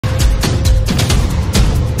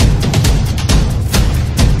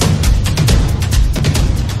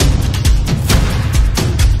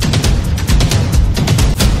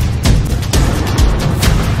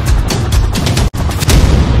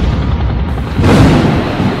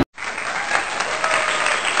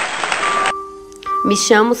Me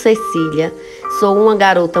chamo Cecília, sou uma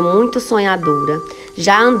garota muito sonhadora.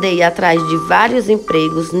 Já andei atrás de vários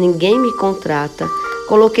empregos, ninguém me contrata.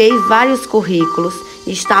 Coloquei vários currículos,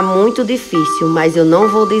 está muito difícil, mas eu não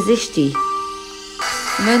vou desistir.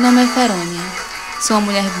 Meu nome é Verônia, sou uma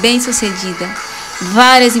mulher bem-sucedida,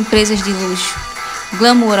 várias empresas de luxo,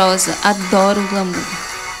 glamurosa, adoro o glamour.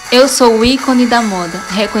 Eu sou o ícone da moda,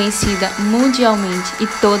 reconhecida mundialmente e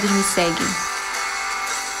todos me seguem.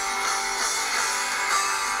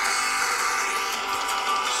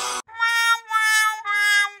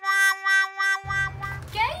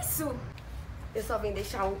 Que é isso? Eu só vim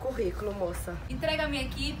deixar um currículo, moça. Entrega a minha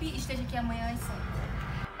equipe e esteja aqui amanhã às 7.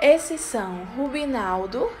 Esses são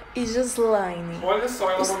Rubinaldo e Gislaine, Olha só,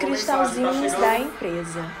 ela os mandou cristalzinhos mensagem, tá da chegando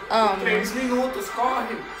empresa. em Amo. 3 minutos,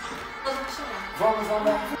 corre! Vamos.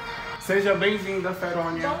 Seja bem-vinda,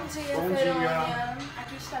 Verônia. Bom dia, Bom Verônia.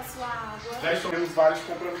 Aqui está sua água. Já temos vários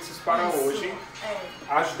compromissos para Isso, hoje. é.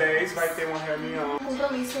 Às 10 vai ter uma reunião.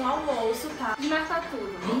 Compromisso, um almoço, tá? Desmarcar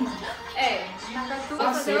tudo. Desmarcar tudo.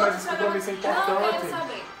 Ah, sim, mas esse compromisso é Não, quero importante.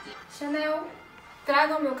 saber. Chanel,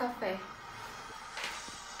 traga o meu café.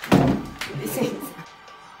 Licença.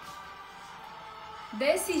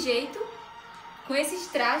 Desse jeito, com esses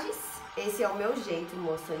trajes. Esse é o meu jeito,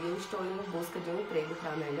 moça, e eu estou indo em busca de um emprego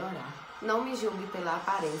para melhorar. Não me julgue pela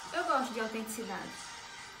aparência. Eu gosto de autenticidade.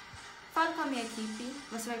 Fale com a minha equipe,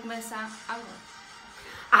 você vai começar agora.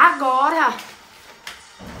 Agora!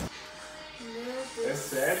 Meu Deus. É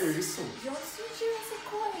sério isso? De onde surgiu essa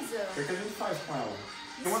coisa? O que a gente faz com ela?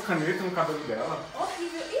 Tem uma caneta no cabelo dela?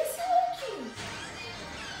 Horrível. E esse look?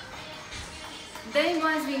 Dei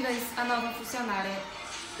boas-vindas à nova funcionária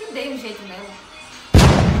e dei um jeito nela.